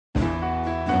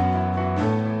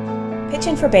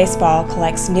Pitchin' for Baseball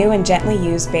collects new and gently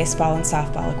used baseball and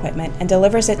softball equipment and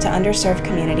delivers it to underserved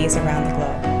communities around the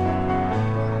globe.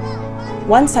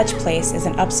 One such place is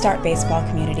an upstart baseball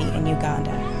community in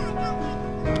Uganda.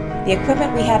 The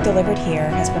equipment we have delivered here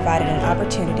has provided an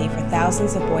opportunity for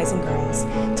thousands of boys and girls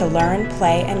to learn,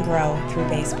 play, and grow through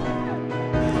baseball.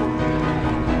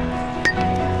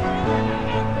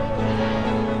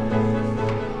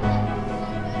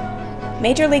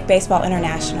 Major League Baseball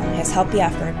International has helped the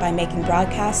effort by making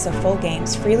broadcasts of full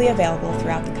games freely available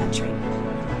throughout the country.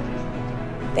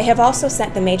 They have also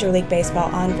sent the Major League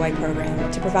Baseball Envoy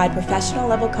program to provide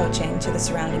professional-level coaching to the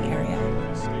surrounding area.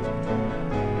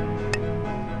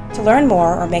 To learn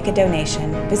more or make a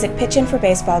donation, visit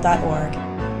pitchinforbaseball.org.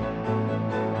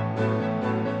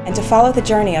 And to follow the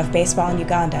journey of baseball in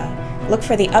Uganda, look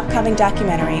for the upcoming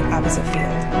documentary Opposite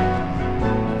Field.